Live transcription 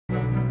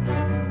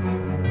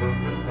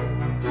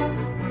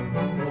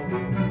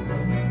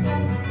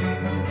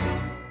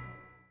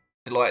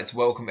like to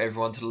welcome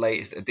everyone to the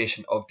latest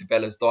edition of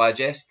DiBella's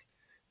Digest.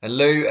 And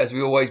Lou, as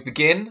we always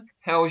begin,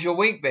 how has your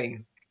week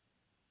been?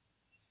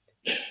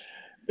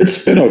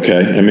 It's been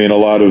okay. I mean, a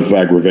lot of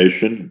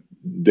aggravation,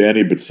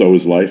 Danny, but so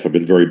is life. I've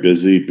been very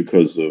busy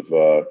because of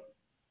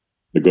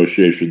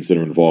negotiations that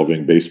are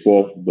involving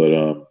baseball,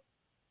 but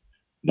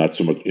not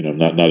so much,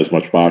 not as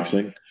much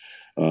boxing.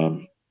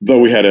 Though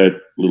we had a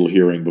little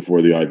hearing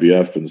before the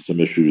IBF and some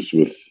issues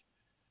with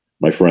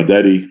my friend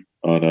Eddie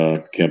on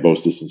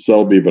Cambosis and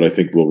Selby, but I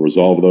think we'll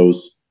resolve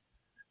those.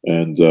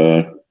 And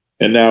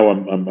now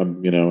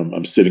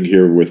I'm sitting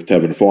here with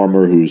Tevin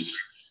Farmer, who's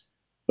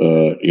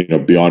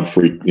beyond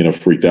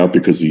freaked out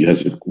because he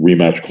has a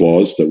rematch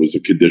clause that was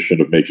a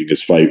condition of making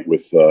his fight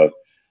with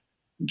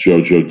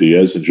Jojo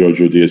Diaz, and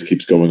Jojo Diaz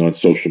keeps going on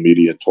social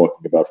media and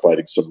talking about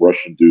fighting some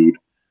Russian dude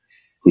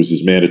who's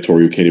his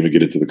mandatory who can't even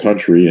get into the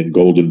country, and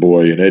Golden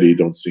Boy and Eddie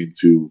don't seem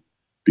to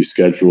be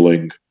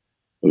scheduling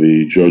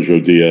the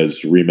Jojo Diaz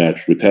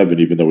rematch with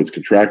Tevin, even though it's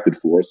contracted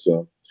for.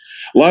 So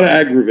a lot of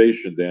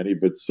aggravation, Danny,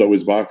 but so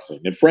is boxing.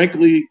 And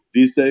frankly,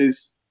 these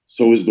days,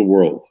 so is the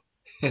world.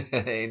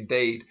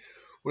 Indeed.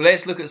 Well,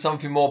 let's look at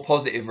something more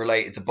positive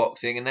related to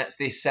boxing, and that's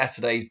this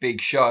Saturday's big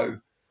show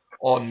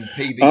on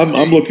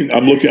PBC.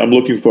 I'm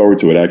looking forward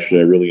to it. Actually,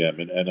 I really am.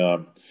 And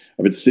I've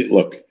been seeing.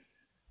 Look,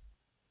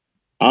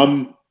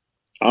 I'm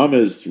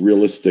as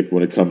realistic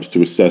when it comes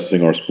to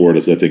assessing our sport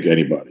as I think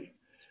anybody.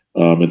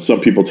 And some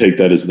people take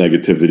that as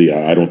negativity.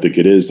 I don't think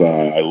it is.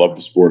 I love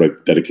the sport.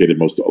 I've dedicated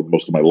most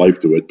of my life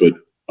to it. But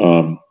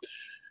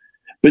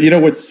you know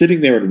what's sitting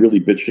there and really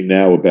bitching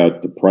now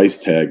about the price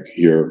tag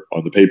here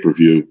on the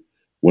pay-per-view,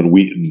 when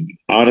these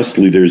are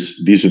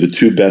the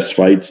two best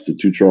fights, the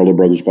two CHARLO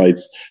Brothers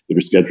fights that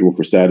are scheduled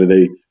for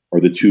Saturday are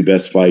the two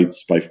best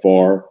fights by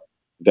far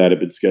that have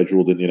been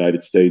scheduled in the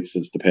United States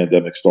since the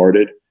pandemic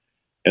started.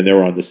 And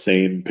they're on the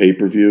same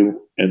pay-per-view,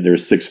 and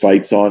there's 6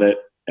 fights on it.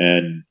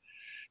 And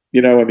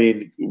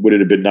would it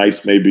have been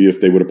nice maybe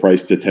if they would have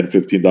priced it $10,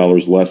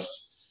 $15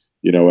 less,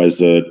 as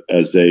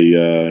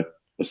a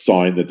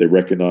sign that they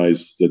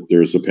recognize that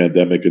there's a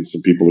pandemic and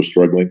some people are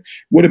struggling?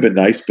 Would have been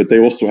nice, but they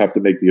also have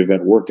to make the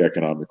event work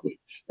economically.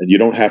 And you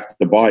don't have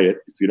to buy it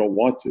if you don't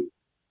want to.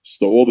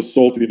 So all the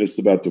saltiness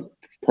about the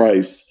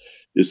price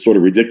is sort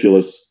of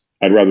ridiculous.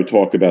 I'd rather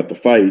talk about the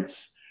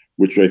fights,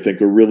 which I think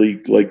are really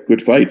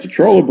good fights. The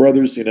CHARLO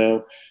Brothers,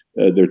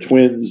 they're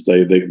twins.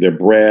 They're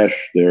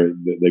brash.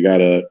 They got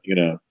a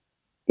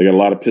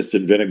lot of piss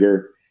and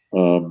vinegar.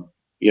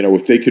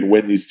 If they can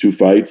win these 2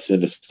 fights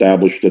and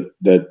establish that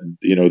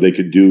they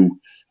can do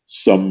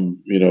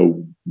some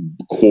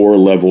core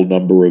level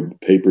number of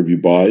pay-per-view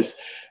buys,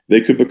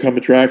 they could become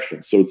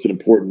attractions. So it's an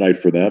important night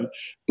for them.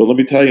 But let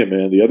me tell you,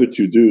 man, the other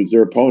 2 dudes,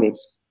 their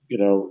opponents,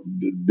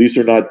 these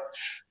are not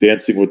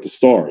dancing with the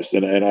stars.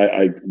 And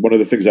I one of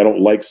the things I don't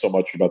like so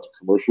much about the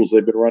commercials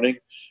they've been running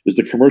is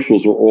the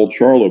commercials are all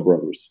CHARLO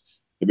Brothers.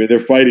 I mean, they're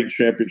fighting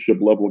championship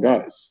level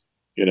guys.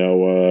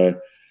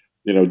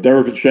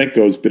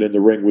 Derevchenko has been in the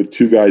ring with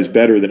 2 guys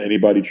better than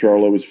anybody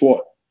CHARLO has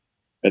fought.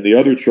 And the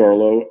other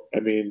CHARLO,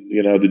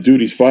 the dude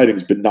he's fighting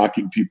has been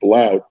knocking people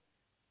out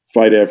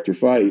fight after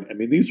fight. I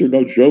mean, these are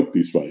no joke,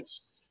 these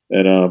fights.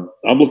 And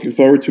I'm looking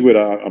forward to it.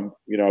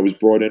 I was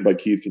brought in by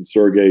Keith and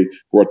Sergey,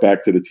 brought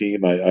back to the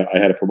team. I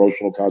had a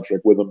promotional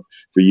contract with him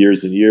for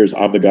years and years.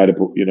 I'm the guy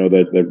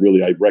that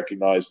really I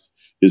recognized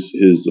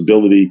his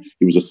ability.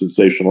 He was a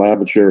sensational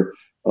amateur.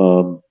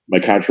 My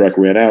contract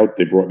ran out.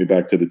 They brought me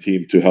back to the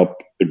team to help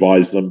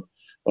advise them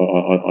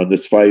on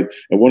this fight.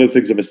 And one of the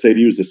things I'm going to say to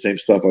you is the same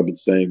stuff I've been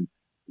saying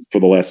for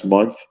the last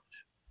month.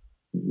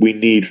 We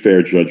need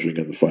fair judging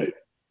in the fight.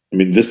 I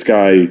mean, this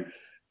guy,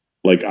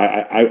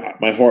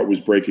 my heart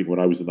was breaking when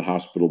I was in the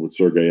hospital with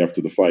Sergey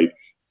after the fight.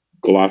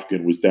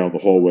 Golovkin was down the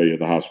hallway in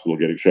the hospital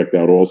getting checked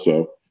out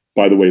also.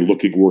 By the way,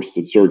 looking worse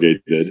than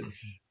Sergey did.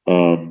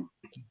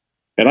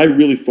 And I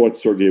really thought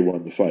Sergey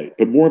won the fight.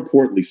 But more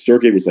importantly,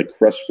 Sergey was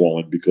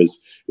crestfallen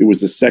because it was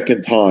the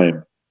second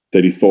time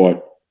that he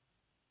thought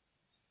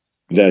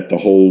that the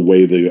whole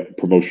way the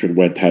promotion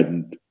went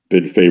hadn't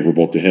been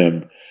favorable to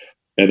him,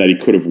 and that he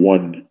could have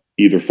won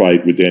either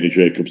fight with Danny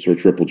Jacobs or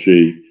Triple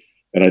G.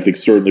 And I think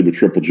certainly with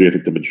Triple G, I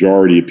think the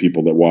majority of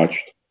people that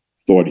watched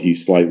thought he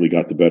slightly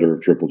got the better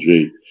of Triple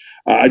G.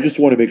 I just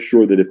want to make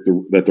sure that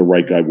that the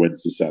right guy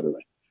wins this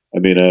Saturday. I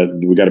mean,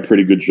 we got a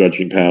pretty good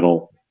judging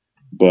panel.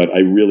 But I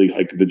really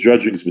the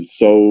judging's been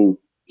so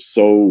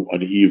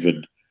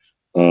uneven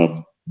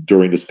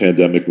during this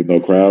pandemic with no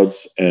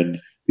crowds, and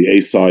the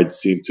A sides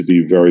seem to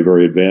be very,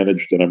 very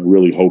advantaged. And I'm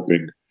really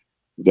hoping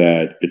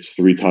that it's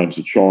 3 times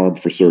the charm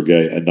for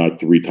Sergey and not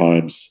 3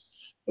 times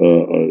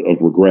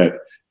of regret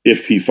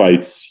if he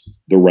fights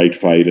the right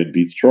fight and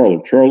beats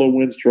CHARLO. CHARLO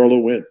wins,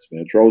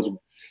 man.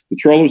 The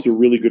CHARLOs are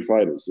really good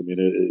fighters. I mean,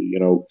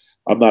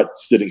 I'm not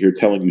sitting here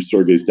telling you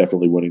Sergey's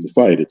definitely winning the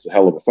fight. It's a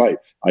hell of a fight.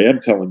 I am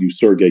telling you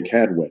Sergey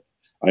can win.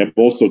 I am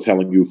also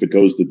telling you if it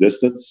goes the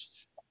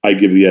distance, I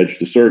give the edge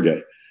to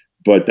Sergey.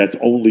 But that's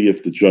only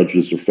if the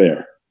judges are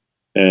fair.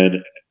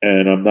 And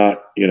I'm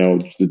not,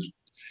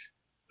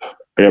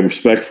 I have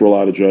respect for a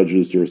lot of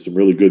judges. There are some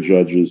really good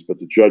judges, but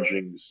the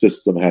judging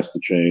system has to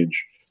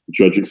change. The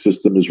judging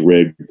system is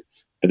rigged,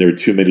 and there are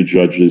too many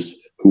judges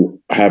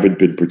who haven't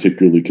been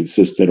particularly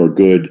consistent or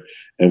good,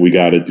 and we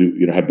got to do,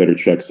 have better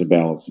checks and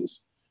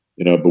balances.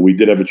 But we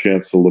did have a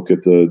chance to look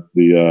at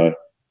the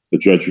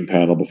judging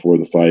panel before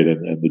the fight,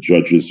 and the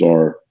judges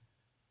are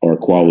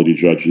quality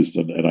judges,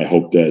 and I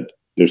hope that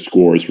their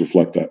scores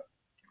reflect that.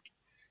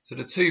 So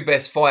the two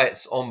best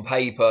fights on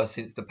paper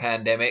since the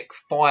pandemic,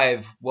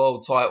 5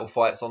 world title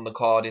fights on the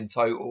card in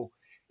total.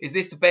 Is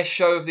this the best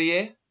show of the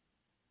year?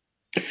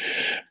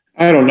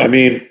 I don't know. I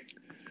mean,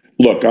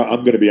 look, I'm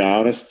going to be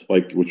honest,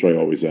 which I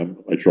always am.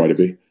 I try to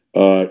be.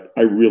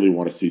 I really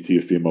want to see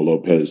Teofimo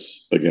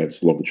Lopez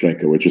against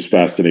Lomachenko. It just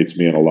fascinates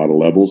me on a lot of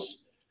levels.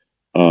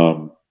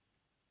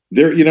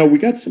 We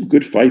got some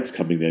good fights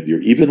coming the end of the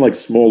year, even like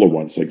smaller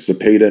ones, like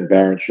Zepeda and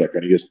Baranchek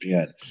on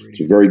ESPN.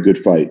 It's a very good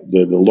fight.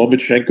 The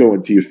Lomachenko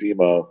and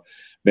Teofimo,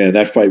 man,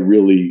 that fight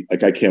really,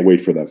 I can't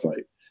wait for that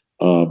fight.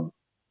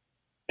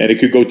 And it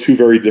could go two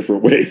very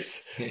different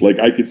ways. Like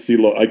I could see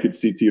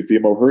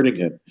Teofimo hurting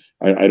him.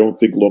 I don't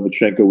think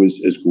Lomachenko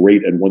is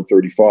great at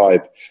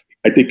 135.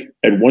 I think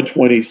at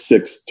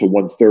 126 to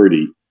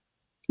 130,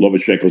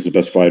 Lomachenko is the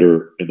best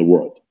fighter in the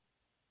world.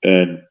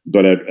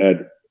 But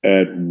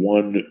at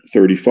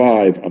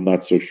 135, I'm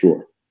not so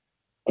sure.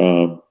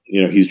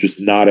 He's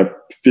just not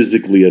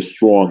physically as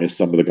strong as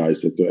some of the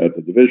guys at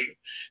the division.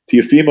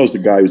 Teofimo's the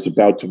guy who's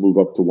about to move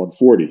up to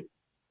 140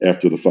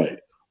 after the fight.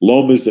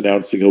 Loma's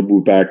announcing he'll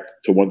move back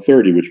to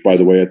 130, which, by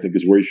the way, I think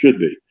is where he should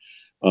be.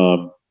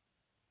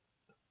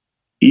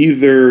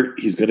 Either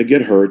he's going to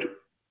get hurt,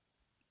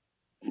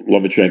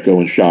 Lomachenko,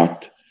 and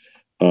shocked,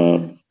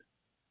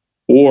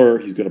 or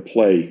he's going to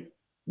play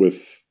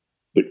with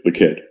the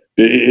kid.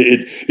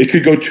 It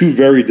could go two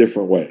very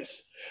different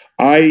ways.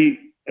 I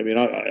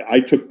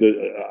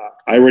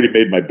already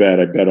made my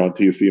bet. I bet on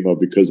Teofimo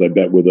because I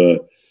bet with a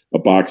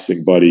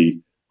boxing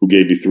buddy who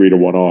gave me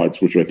 3-1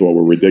 odds, which I thought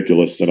were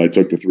ridiculous, and I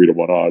took the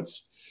 3-1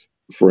 odds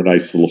for a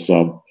nice little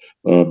sum,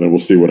 and we'll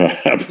see what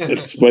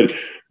happens. but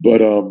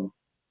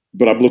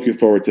I'm looking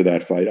forward to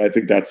that fight. I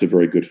think that's a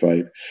very good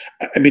fight.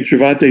 I mean,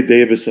 Gervonta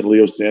Davis and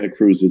Leo Santa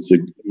Cruz,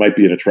 might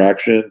be an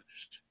attraction,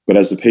 but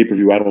as a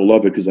pay-per-view, I don't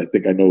love it because I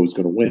think I know who's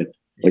going to win.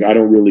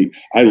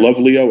 I love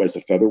Leo as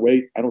a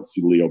featherweight. I don't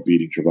see Leo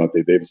beating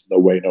Gervonta Davis. No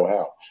way, no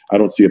how. I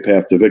don't see a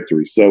path to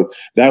victory. So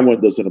that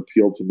one doesn't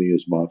appeal to me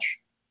as much.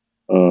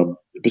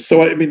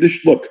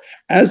 Look,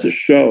 as a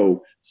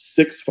show,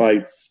 6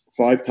 fights,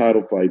 5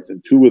 title fights,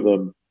 and 2 of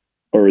them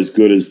are as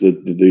good as the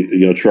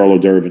Charlo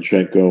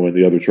Derevyanchenko and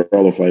the other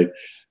Charlo fight.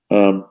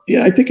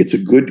 I think it's a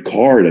good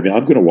card. I mean,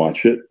 I'm going to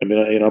watch it. I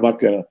mean, I'm not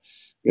going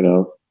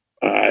to,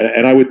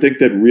 and I would think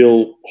that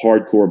real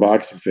hardcore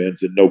boxing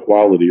fans that know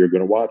quality are going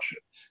to watch it.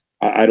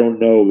 I don't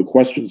know. The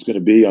question is going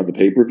to be on the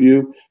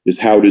pay-per-view is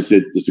how does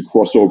it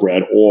cross over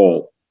at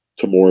all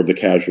to more of the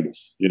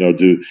casuals?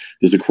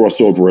 Does it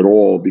cross over at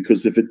all?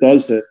 Because if it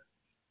doesn't,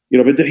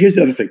 but then here's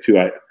the other thing too.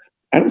 I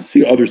don't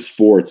see other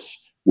sports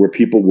where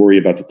people worry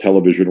about the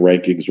television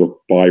rankings or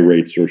buy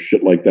rates or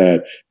shit like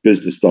that,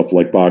 business stuff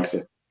like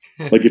boxing.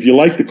 Like if you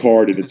like the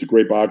card and it's a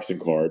great boxing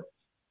card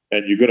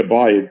and you're going to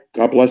buy it,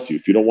 God bless you.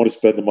 If you don't want to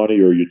spend the money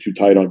or you're too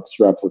tight on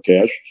strap for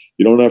cash,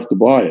 you don't have to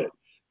buy it.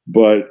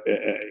 But,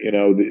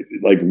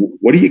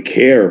 what do you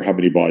care how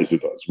many buys it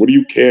does? What do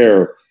you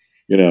care?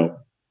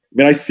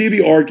 I see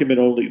the argument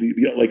only.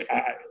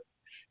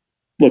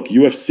 Look,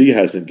 UFC's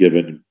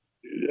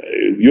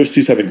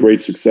having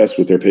great success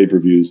with their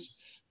pay-per-views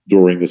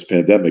during this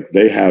pandemic.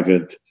 They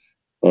haven't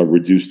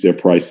reduced their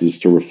prices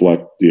to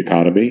reflect the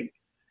economy.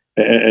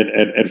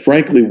 And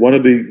frankly, one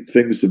of the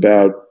things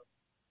about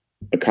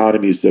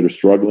economies that are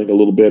struggling a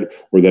little bit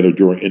or that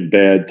are in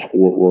bad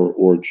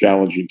or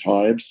challenging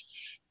times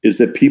is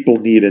that people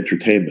need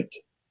entertainment,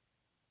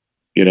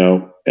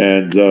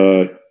 and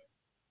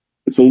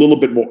it's a little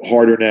bit more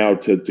harder now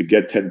to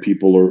get 10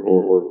 people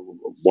or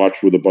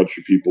watch with a bunch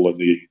of people in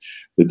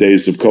the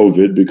days of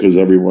COVID because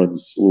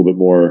everyone's a little bit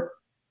more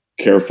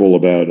careful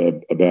about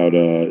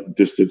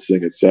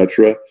distancing,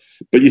 etc.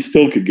 But you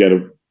still could get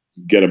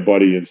a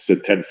buddy and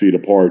sit 10 feet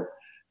apart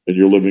in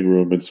your living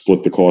room and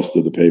split the cost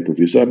of the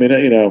pay-per-view. So,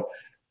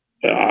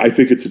 I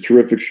think it's a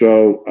terrific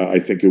show. I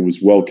think it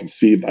was well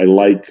conceived.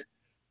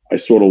 I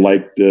sort of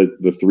like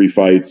the 3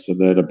 fights and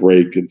then a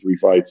break and 3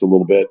 fights a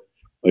little bit.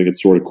 I think it's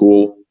sort of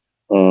cool.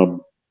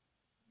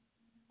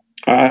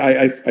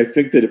 I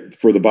think that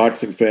for the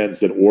boxing fans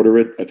that order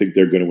it, I think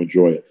they're going to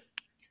enjoy it.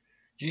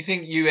 Do you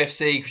think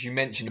UFC, because you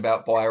mentioned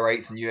about buy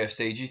rates and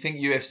UFC, do you think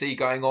UFC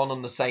going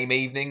on the same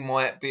evening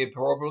might be a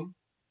problem?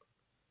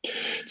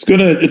 It's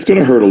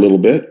gonna hurt a little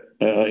bit.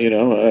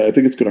 I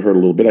think it's going to hurt a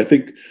little bit. I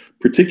think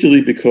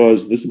particularly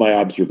because this is my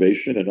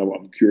observation, and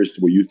I'm curious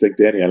to what you think,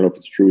 Danny. I don't know if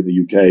it's true in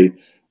the UK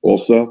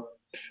also,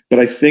 but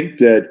I think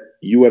that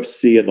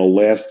UFC in the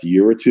last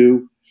year or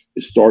two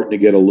is starting to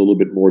get a little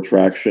bit more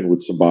traction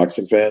with some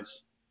boxing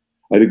fans.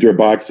 I think there are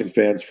boxing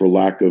fans for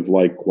lack of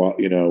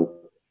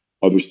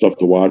other stuff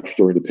to watch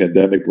during the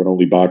pandemic when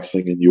only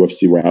boxing and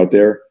UFC were out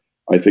there.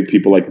 I think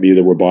people like me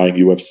that were buying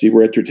UFC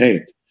were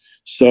entertained.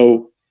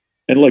 So,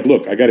 and like,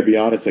 look, I got to be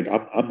honest. Like,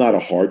 I'm not a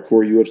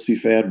hardcore UFC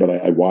fan, but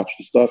I watch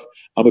the stuff.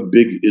 I'm a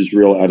big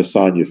Israel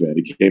Adesanya fan.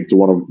 He came to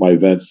one of my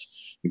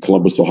events in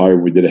Columbus, Ohio.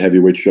 We did a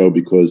heavyweight show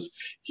because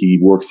he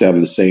works out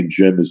of the same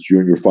gym as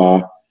Junior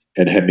Fa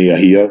and Hemi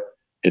Ahia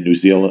in New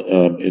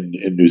Zealand.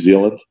 In New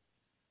Zealand,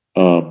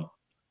 I'm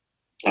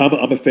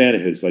a fan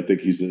of his. I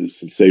think he's a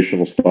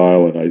sensational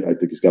style, and I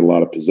think he's got a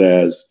lot of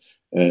pizzazz.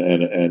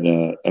 And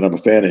I'm a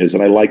fan of his,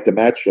 and I like the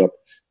matchup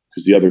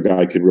because the other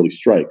guy can really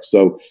strike.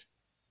 So,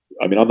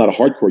 I mean, I'm not a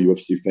hardcore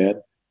UFC fan,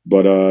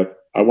 but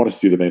I want to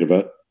see the main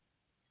event.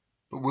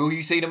 But will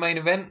you see the main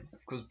event?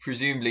 Because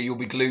presumably you'll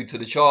be glued to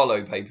the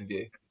Charlo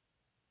pay-per-view.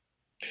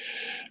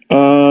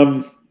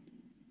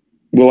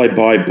 Will I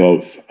buy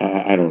both?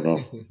 I don't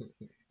know.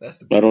 That's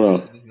the big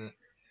question, isn't it?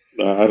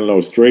 I don't know.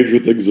 Stranger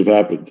things have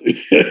happened.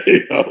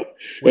 You know,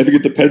 I think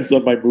it depends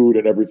on my mood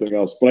and everything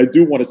else. But I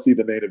do want to see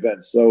the main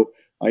event, so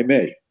I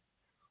may.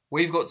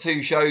 We've got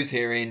 2 shows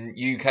here in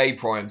UK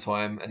prime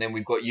time, and then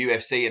we've got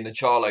UFC and the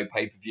Charlo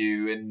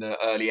pay-per-view in the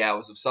early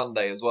hours of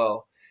Sunday as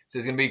well. So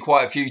there's going to be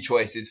quite a few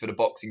choices for the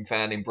boxing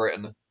fan in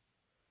Britain.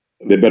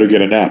 They better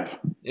get a nap.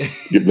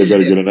 They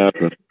better get a nap.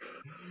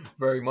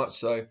 Very much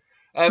so.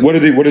 What are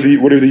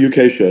the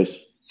UK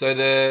shows? So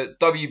the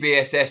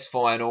WBSS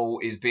final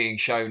is being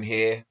shown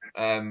here.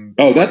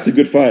 That's a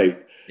good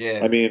fight. Yeah.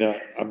 I mean,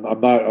 I'm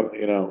not.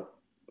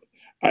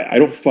 I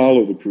don't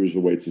follow the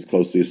cruiserweights as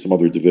closely as some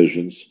other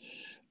divisions,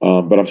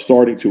 but I'm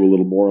starting to a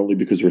little more only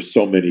because there's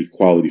so many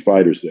quality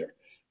fighters there.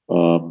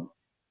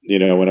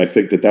 And I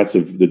think that's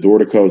the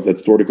Dorticos.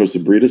 That's Dorticos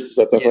and Bridas. Is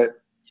that fight?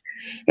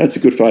 That's a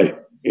good fight.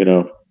 You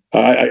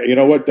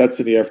know what? That's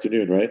in the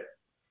afternoon, right?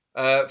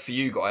 For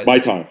you guys, my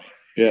time.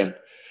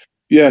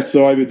 Yeah.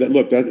 So I mean,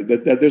 look,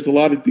 that there's a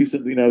lot of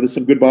decent. There's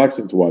some good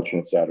boxing to watch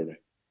on Saturday.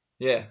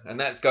 Yeah, and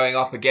that's going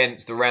up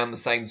against around the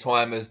same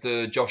time as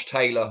the Josh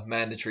Taylor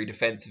mandatory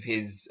defense of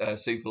his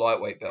super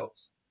lightweight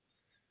belts.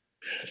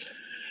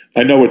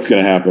 I know what's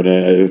going to happen.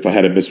 If I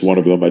had to miss one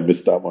of them, I'd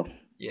miss that one.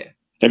 Yeah.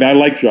 I mean, I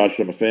like Josh.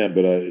 I'm a fan,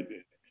 but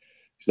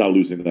he's not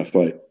losing that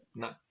fight.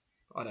 No,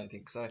 I don't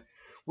think so.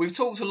 We've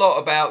talked a lot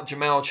about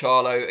Jamal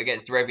Charlo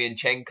against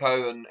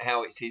Derevyanchenko and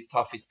how it's his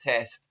toughest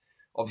test.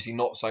 Obviously,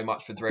 not so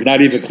much for Derevyanchenko.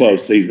 Not even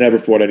close. He's never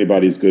fought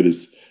anybody as good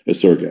as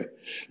Sergey.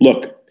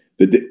 Look,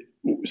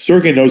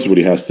 Sergey knows what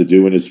he has to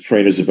do, and his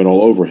trainers have been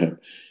all over him.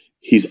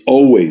 He's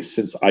always,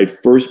 since I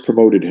first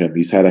promoted him,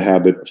 he's had a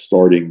habit of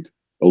starting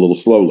a little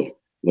slowly.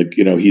 Like,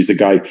 he's a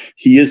guy,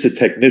 he is a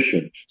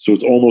technician. So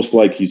it's almost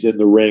like he's in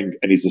the ring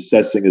and he's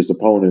assessing his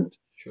opponent.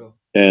 Sure.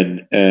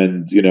 And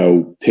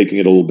taking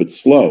it a little bit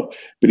slow.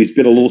 But he's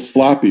been a little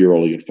sloppy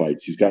early in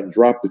fights. He's gotten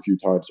dropped a few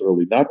times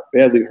early. Not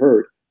badly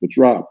hurt, but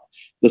dropped.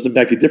 Doesn't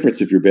make a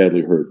difference if you're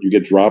badly hurt. You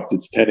get dropped,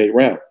 it's 10-8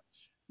 round.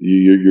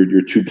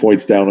 You're 2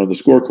 points down on the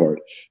scorecard.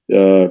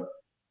 The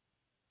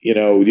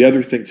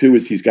other thing, too,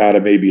 is he's got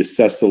to maybe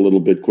assess a little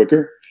bit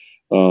quicker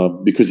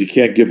because he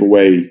can't give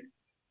away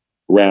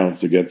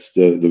rounds against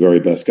the very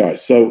best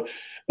guys. So,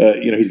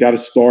 he's got to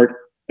start.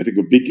 I think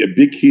a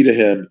big key to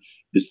him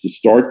is to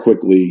start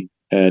quickly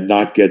and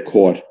not get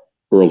caught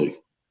early.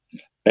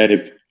 And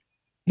if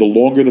the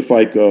longer the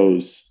fight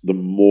goes, the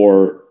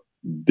more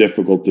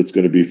difficult it's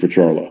going to be for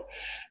Charlo.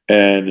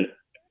 And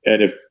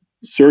if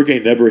Sergey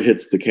never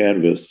hits the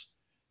canvas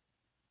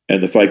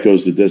and the fight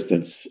goes the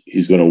distance,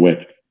 he's going to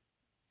win.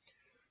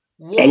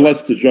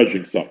 Unless the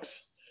judging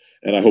sucks.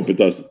 And I hope it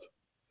doesn't.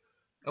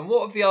 And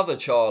what of the other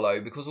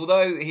Charlo? Because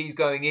although he's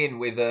going in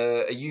with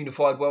a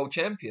unified world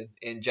champion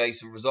in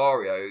Jason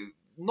Rosario,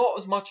 not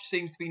as much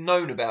seems to be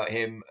known about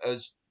him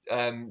as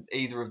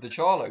either of the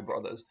Charlo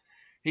brothers.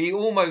 He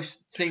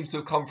almost seems to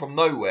have come from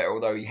nowhere,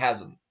 although he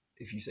hasn't,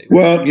 if you see.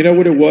 Well, you know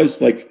what it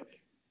was? Like,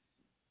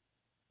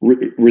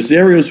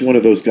 Rosario's one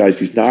of those guys,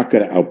 he's not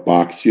going to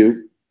outbox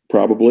you,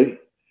 probably,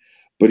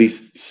 but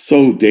he's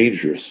so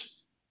dangerous,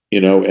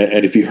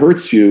 and if he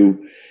hurts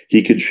you,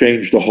 he can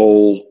change the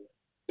whole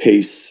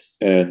pace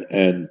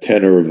and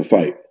tenor of the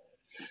fight.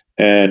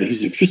 And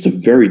he's just a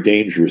very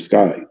dangerous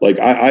guy. Like,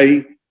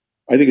 I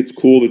think it's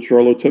cool that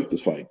Charlo took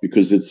this fight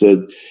because it's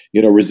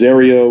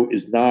Rosario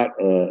is not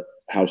a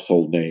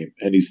household name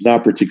and he's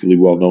not particularly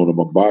well known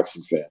among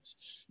boxing fans.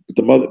 But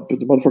the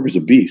motherfucker's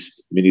a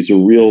beast. I mean, he's a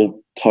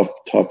real tough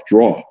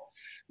draw.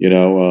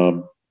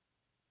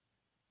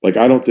 Like,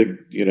 I don't think,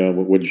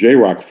 when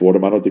J-Rock fought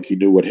him, I don't think he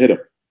knew what hit him,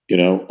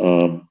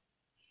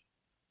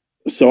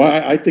 So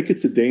I think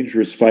it's a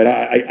dangerous fight.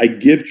 I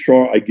give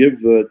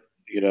the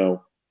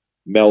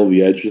Mel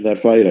the edge in that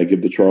fight. I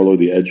give the Charlo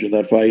the edge in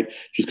that fight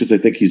just because I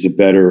think he's a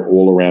better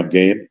all-around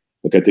game.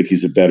 Like, I think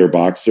he's a better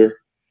boxer.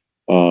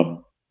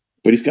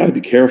 But he's got to be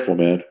careful,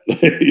 man.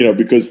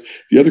 Because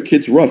the other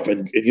kid's rough,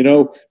 and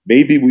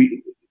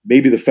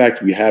maybe the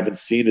fact we haven't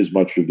seen as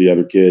much of the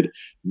other kid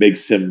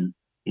makes him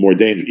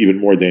even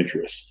more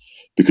dangerous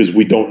because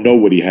we don't know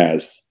what he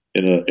has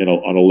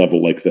on a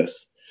level like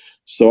this.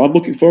 So I'm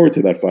looking forward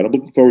to that fight. I'm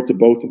looking forward to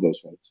both of those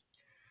fights.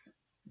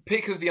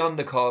 Pick of the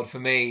undercard for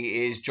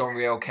me is John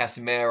Riel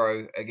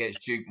Casimero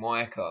against Duke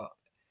Maika.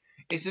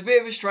 It's a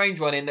bit of a strange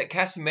one in that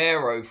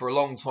Casemiro for a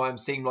long time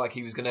seemed like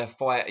he was going to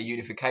fight a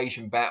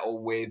unification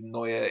battle with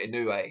Naoya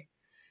Inoue.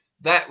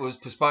 That was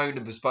postponed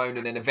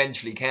and then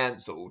eventually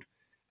cancelled.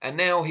 And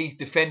now he's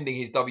defending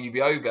his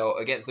WBO belt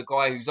against a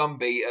guy who's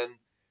unbeaten,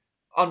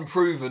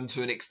 unproven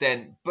to an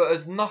extent, but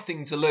has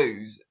nothing to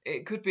lose.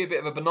 It could be a bit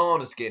of a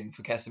banana skin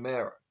for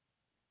Casemiro.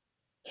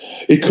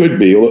 It could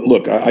be.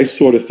 Look, I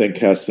sort of think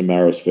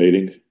Casemiro's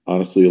fading,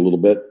 honestly, a little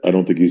bit. I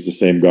don't think he's the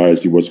same guy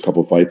as he was a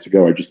couple of fights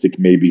ago. I just think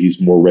maybe he's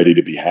more ready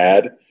to be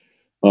had.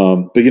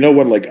 But you know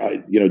what? Like,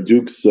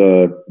 Duke's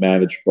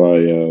managed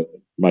by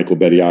Michael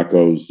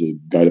Bediaco's the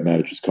guy that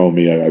manages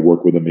Comey. I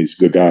work with him. He's a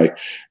good guy.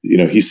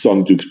 He's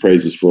sung Duke's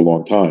praises for a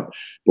long time.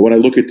 But when I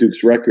look at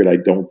Duke's record, I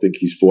don't think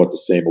he's fought the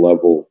same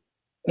level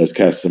as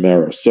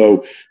Casemiro.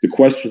 So the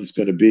question's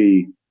going to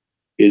be,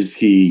 is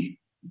he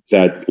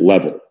that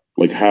level?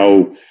 Like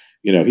how,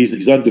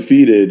 he's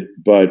undefeated,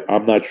 but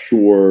I'm not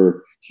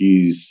sure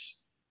I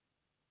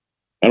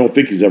don't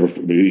think he's never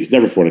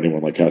fought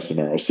anyone like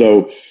Casemiro.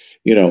 So,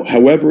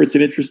 however, it's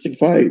an interesting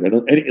fight. And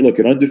look,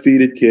 an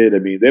undefeated kid, I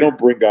mean, they don't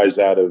bring guys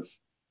out of,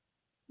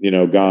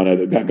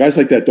 Ghana. Guys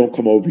like that don't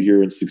come over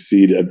here and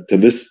succeed. And to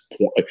this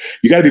point,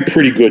 you got to be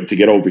pretty good to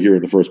get over here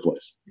in the first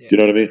place. Yeah. You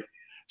know what I mean?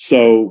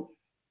 So,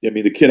 I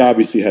mean, the kid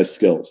obviously has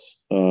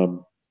skills.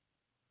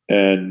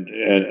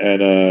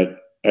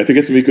 I think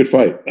it's going to be a good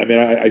fight. I mean,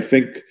 I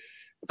think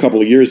a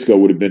couple of years ago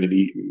would have been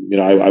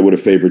I would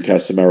have favored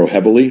Casemiro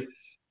heavily,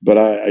 but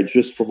I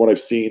just, from what I've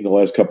seen the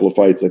last couple of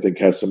fights, I think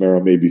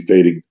Casemiro may be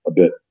fading a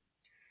bit.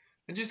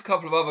 And just a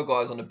couple of other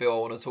guys on the bill I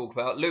want to talk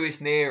about.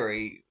 Luis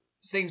Nery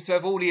seems to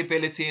have all the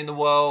ability in the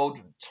world,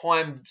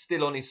 time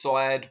still on his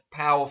side,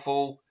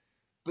 powerful,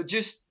 but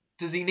just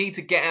does he need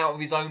to get out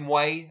of his own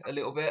way a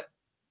little bit?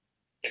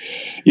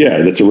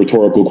 Yeah, that's a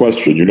rhetorical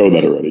question. You know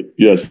that already.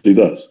 Yes, he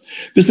does.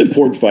 This is an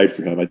important fight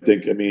for him. I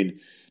think. I mean,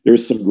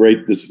 there's some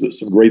great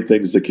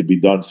things that could be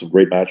done, some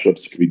great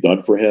matchups that could be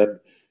done for him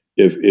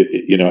if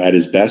at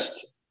his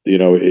best.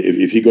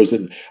 If he goes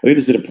in, I think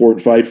this is an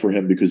important fight for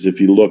him because if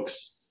he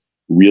looks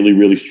really,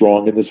 really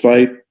strong in this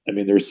fight, I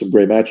mean, there's some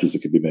great matches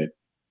that could be made.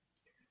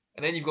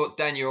 And then you've got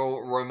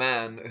Daniel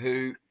Roman,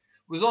 who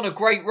was on a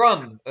great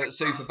run at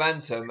Super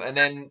Bantam, and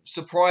then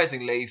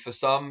surprisingly for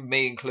some,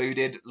 me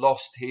included,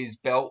 lost his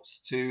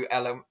belts to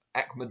Alam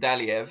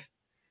Akhmadaliev.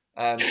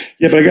 Yeah,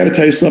 but I got to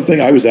tell you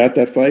something. I was at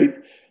that fight.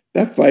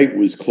 That fight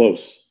was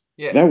close.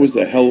 Yeah, that was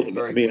a hell.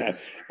 I mean,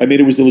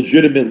 it was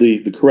legitimately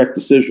the correct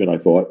decision, I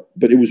thought,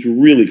 but it was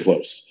really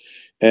close.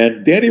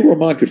 And Danny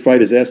Roman could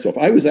fight his ass off.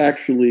 I was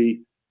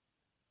actually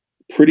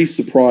pretty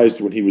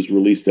surprised when he was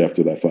released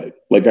after that fight.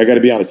 Like, I got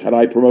to be honest, had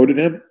I promoted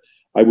him,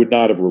 I would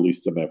not have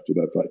released him after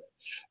that fight.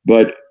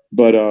 But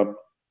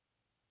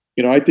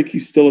I think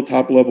he's still a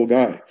top level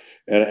guy,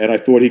 and I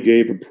thought he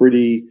gave a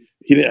pretty.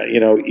 He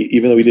didn't,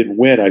 even though he didn't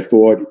win, I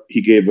thought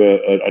he gave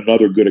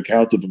another good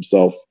account of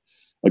himself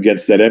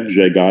against that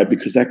MJ guy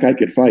because that guy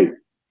could fight.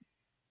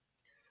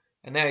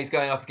 And now he's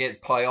going up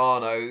against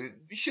Payano.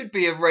 It should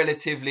be a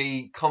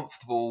relatively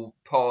comfortable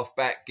path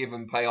back,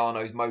 given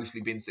Payano's mostly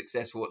been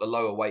successful at the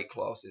lower weight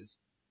classes.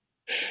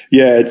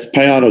 Yeah,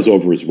 Payano's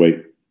over his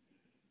weight.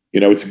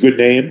 It's a good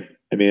name.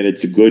 I mean,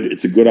 it's a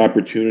good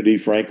opportunity,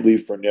 frankly,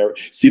 for Nery.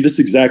 See, this is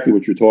exactly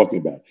what you're talking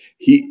about.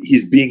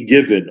 He's being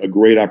given a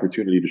great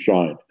opportunity to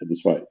shine in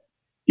this fight.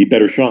 He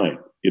better shine.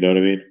 You know what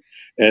I mean?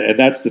 And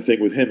that's the thing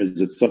with him is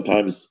that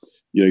sometimes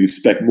you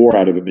expect more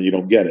out of him and you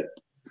don't get it.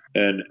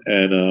 And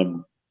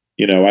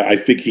I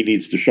think he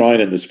needs to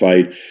shine in this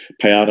fight.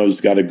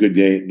 Payano's got a good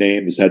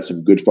name. Has had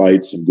some good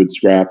fights, some good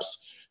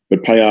scraps,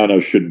 but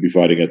Payano shouldn't be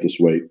fighting at this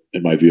weight,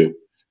 in my view.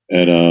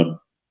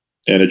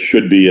 And it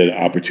should be an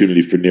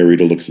opportunity for Nery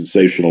to look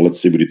sensational. Let's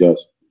see what he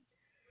does.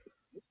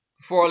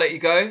 Before I let you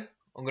go,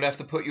 I'm going to have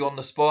to put you on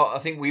the spot. I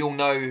think we all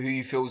know who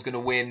you feel is going to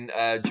win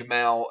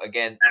Jamal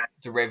against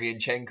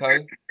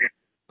Derevianchenko.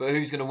 But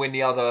who's going to win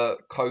the other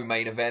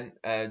co-main event,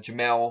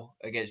 Jamal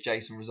against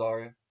Jason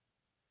Rosario?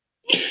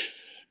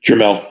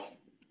 Jamal.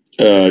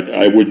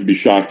 I wouldn't be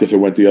shocked if it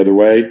went the other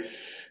way.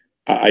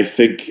 I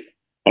think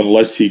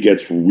unless he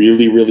gets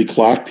really, really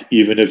clocked,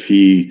 even if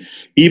he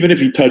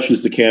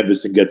touches the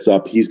canvas and gets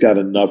up, he's got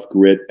enough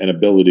grit and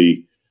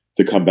ability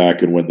to come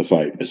back and win the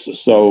fight.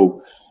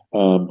 So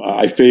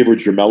I favor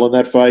Jamel in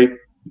that fight,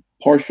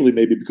 partially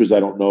maybe because I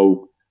don't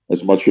know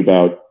as much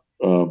about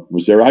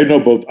Rosario. I know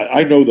both.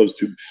 I know those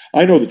two.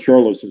 I know the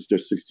Charlo since they're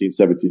 16,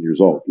 17 years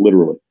old,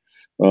 literally.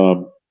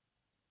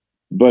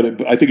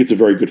 But I think it's a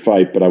very good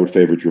fight, but I would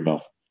favor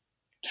Jamel.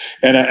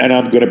 And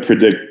I'm going to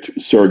predict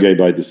Sergey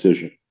by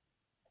decision.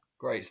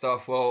 Great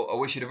stuff. Well, I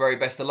wish you the very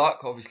best of luck.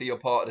 Obviously, you're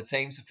part of the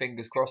team, so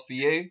fingers crossed for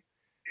you.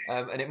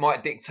 And it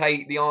might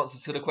dictate the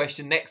answers to the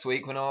question next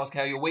week when I ask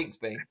how your week's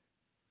been.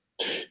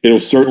 It'll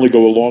certainly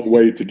go a long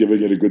way to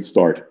giving it a good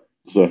start.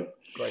 So,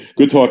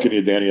 good talking to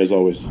you, Danny, as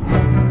always.